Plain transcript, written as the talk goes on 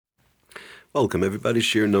Welcome everybody,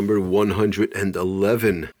 share number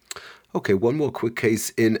 111. Okay, one more quick case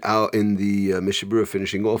in the Mishnah Berurah,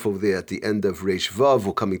 finishing off over there at the end of Reish Vav.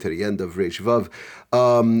 We're coming to the end of Reish Vav,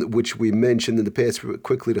 which we mentioned in the past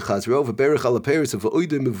quickly to Chazar over. Berach ala peres of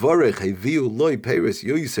oidem mevarech heviu loy peres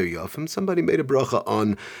yoyser yafim. Somebody made a bracha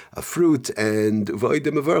on a fruit, and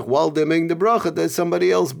v'oidem mevarech, while they're making the bracha, then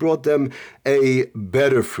somebody else brought them a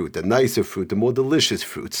better fruit, a nicer fruit, a more delicious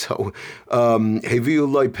fruit. So heviu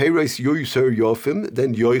loy peres yoyser yafim,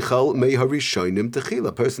 then yoichal mei harishonim techila.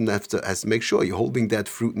 A person has to make sure you're holding that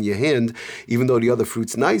fruit in your hand, even though the other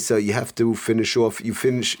fruit's nicer. You have to finish off. You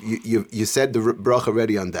said the bracha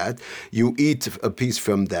already on that. You eat a piece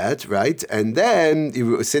from that, right? And then,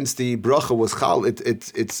 since the bracha was chal,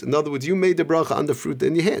 it's in other words, you made the bracha on the fruit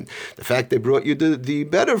in your hand. The fact they brought you the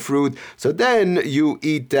better fruit, so then you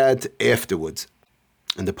eat that afterwards.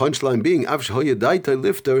 And the punchline being,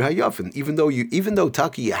 even though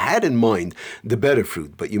Taki, you had in mind the better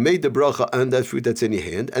fruit, but you made the bracha on that fruit that's in your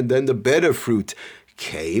hand, and then the better fruit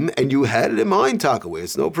came, and you had it in mind, Taka, where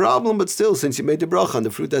it's no problem, but still, since you made the bracha on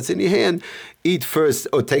the fruit that's in your hand, eat first,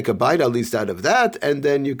 or take a bite at least out of that, and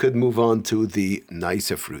then you could move on to the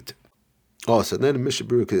nicer fruit. Oh, so then the Mishnah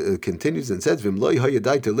Berurah continues and says,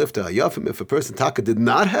 if a person Taka did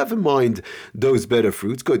not have in mind those better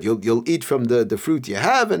fruits, good, you'll eat from the fruit you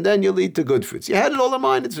have, and then you'll eat the good fruits. You had it all in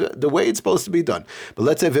mind, it's the way it's supposed to be done. But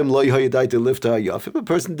let's say if a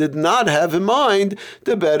person did not have in mind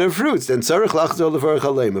the better fruits, then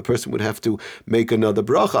a person would have to make another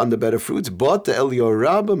bracha on the better fruits, but the Eliyahu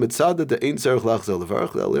Rabbah mitzada the ein tzarich lachzor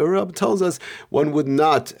levarach. The Eliyahu Rabbah tells us one would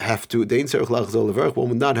not have to, the ein tzarich lachzor levarach, one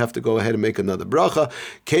would not have to go ahead and make another bracha.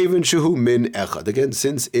 Kevin shehu min echad. Again,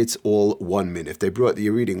 since it's all one min. If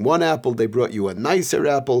you're eating one apple, they brought you a nicer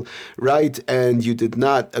apple, right? And you did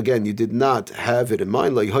not have it in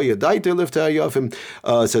mind. So the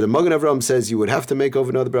Magen Avraham says you would have to make over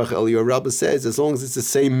another bracha. Eliyahu Rabbah says as long as it's the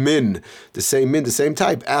same same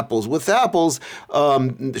type, apples with apples,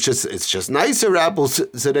 it's just nicer apples.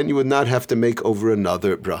 So then you would not have to make over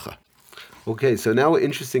another bracha. Okay, so now an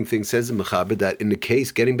interesting thing says in Mechaber that in the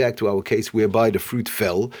case, getting back to our case whereby the fruit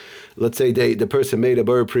fell, let's say the person made a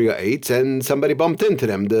Bar Priya 8 and somebody bumped into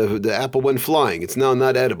them, the apple went flying, it's now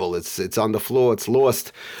not edible, it's on the floor, it's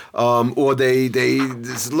lost, or they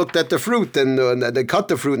looked at the fruit and they cut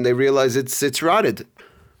the fruit and they realize it's rotted.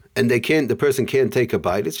 And the person can't take a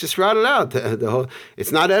bite. It's just rotted out.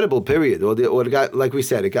 It's not edible, period. Or it got, like we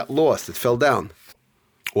said, it got lost. It fell down.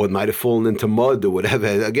 Or it might have fallen into mud or whatever.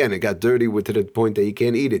 Again, it got dirty to the point that you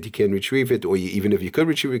can't eat it. You can't retrieve it. Or even if you could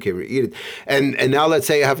retrieve it, you can't eat it. And now let's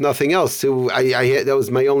say I have nothing else. So that was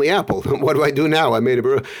my only apple. What do I do now? I made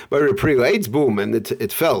a Priya 8, boom, and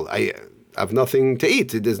it fell. I have nothing to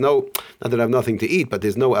eat. There's not that I have nothing to eat, but I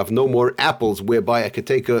have no more apples whereby I could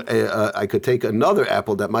take another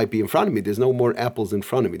apple that might be in front of me. There's no more apples in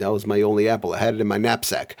front of me. That was my only apple. I had it in my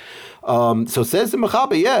knapsack. So says the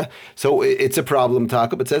Mechaber, yeah. So it's a problem,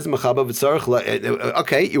 Taka, but says the Mechaber,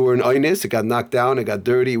 okay, you were in Einis, it got knocked down, it got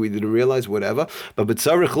dirty, we didn't realize, whatever. But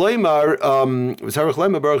B'tzarich Leimar,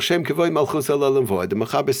 Baruch Shem Kavoi Malchus Halelim Vod. The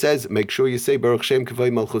Mechaber says, make sure you say Baruch Shem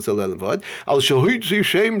Kavoi Malchus Halelim Vod. Al Shahutzi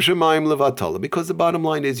Shem Shemaim Levatala. Because the bottom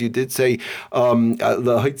line is, you did say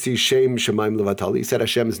Lahutzi Shem Shemaim Levatala. You said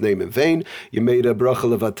Hashem's name in vain. You made a bracha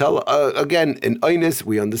Levatala. Again, in Einis,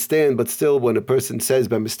 we understand, but still, when a person says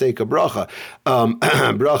by mistake a bracha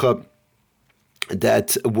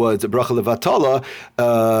that was a bracha levatala,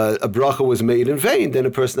 a bracha was made in vain, then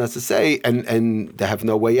a person has to say, and they have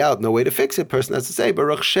no way out, no way to fix it, a person has to say,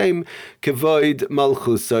 Baruch Shem Kevoid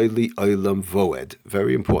Malchusai Li Olam Voed.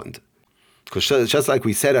 Very important. Because just like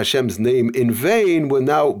we said Hashem's name in vain, we're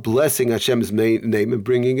now blessing Hashem's name and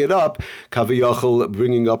bringing it up. Kaviyachal,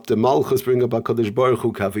 bringing up the Malchus, bringing up HaKadosh Baruch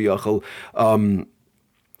Hu, Kaviyachal,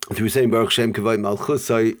 through saying Baruch Shem Kavod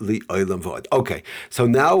Malchusai Li Olam Vod. Okay, so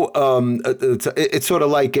now it's sort of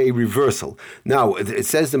like a reversal. Now it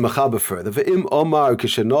says the Mechaber further. V'im Omar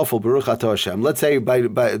Kishanofel Baruch Atah Hashem. Let's say by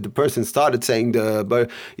the person started saying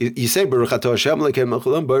you say Baruch Atah Hashem like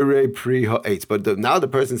Machulam Barei Pri Ha'etz, but now the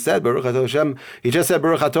person said Baruch Atah Hashem. He just said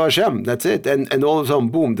Baruch Atah Hashem. That's it, and all of a sudden,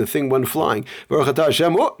 boom, the thing went flying. Baruch Atah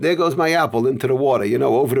Hashem. Oh, there goes my apple into the water.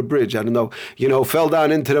 Over the bridge. I don't know. Fell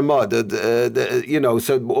down into the mud.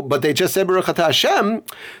 So. But they just said Baruch Atah Hashem.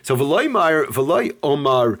 So V'loy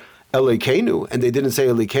Omar Elokeinu, and they didn't say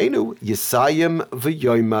Elokeinu, Yisayim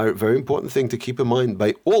v'yoymar. Very important thing to keep in mind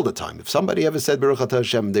by all the time. If somebody ever said Baruch Atah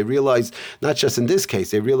Hashem, they realize, not just in this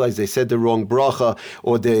case, they realize they said the wrong bracha,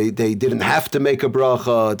 or they didn't have to make a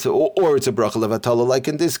bracha, or it's a bracha levatala, like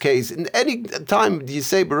in this case. In any time you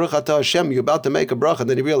say Baruch Atah Hashem, you're about to make a bracha, and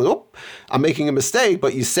then you realize, oh, I'm making a mistake,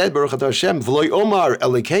 but you said Baruch Atah Hashem, v'loy omar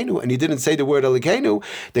Elokeinu, and you didn't say the word Elokeinu,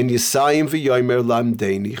 then Yisayim v'yoymer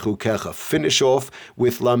lamdeini chukecha. Finish off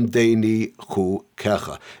with lamdeini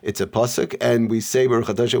chukecha. It's a pasuk, and we say Baruch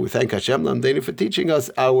Atah Hashem, we thank Hashem lamdeini for teaching us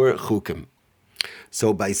our chukim.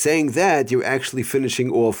 So by saying that, you're actually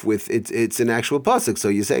finishing off with it's an actual pasuk. So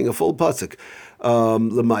you're saying a full pasuk,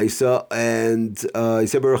 lemaisa, and you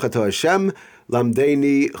say Baruch Atah Hashem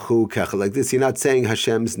lamdeini chukecha. Like this, you're not saying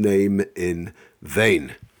Hashem's name in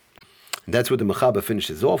vain. That's what the Mechaber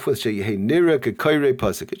finishes off with.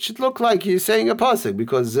 It should look like you're saying a pasuk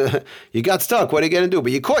because you got stuck. What are you going to do?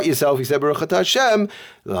 But you caught yourself. You said Baruch Atah Hashem,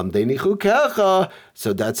 lamdeini chukecha.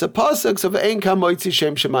 So that's a pasuk. So ve'ein kamoitzi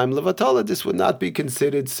shem shemaim levatala. This would not be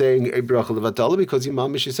considered saying a bracha levatala because your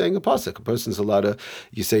mamish is saying a pasuk. A person's allowed to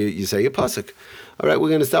you say a pasuk. All right, we're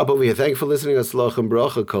going to stop over here. Thank you for listening. Aslach and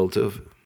bracha, Kol Tov.